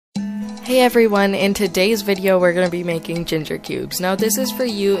Hey everyone, in today's video we're going to be making ginger cubes. Now this is for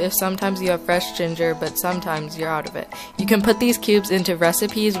you if sometimes you have fresh ginger but sometimes you're out of it. You can put these cubes into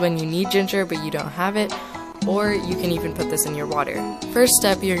recipes when you need ginger but you don't have it, or you can even put this in your water. First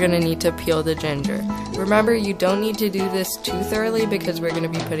step, you're going to need to peel the ginger. Remember, you don't need to do this too thoroughly because we're going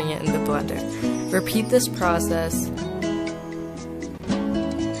to be putting it in the blender. Repeat this process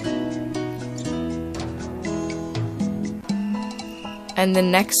and the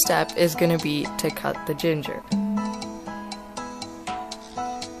next step is going to be to cut the ginger.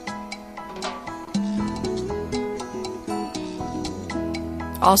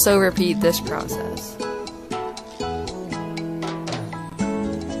 Also repeat this process.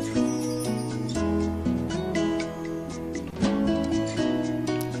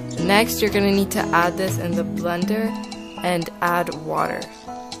 Next, you're going to need to add this in the blender and add water.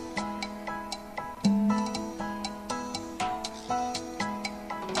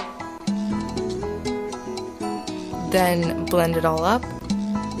 Then blend it all up.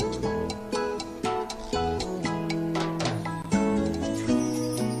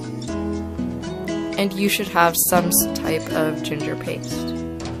 And you should have some type of ginger paste.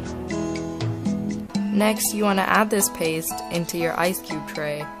 Next, you want to add this paste into your ice cube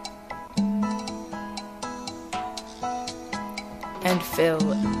tray and fill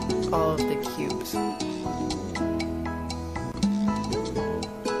all of the cubes.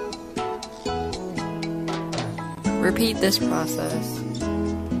 Repeat this process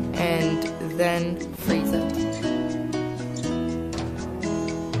and then freeze it.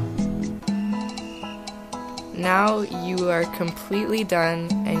 Now you are completely done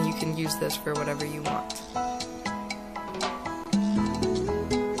and you can use this for whatever you want.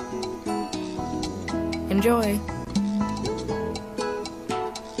 Enjoy!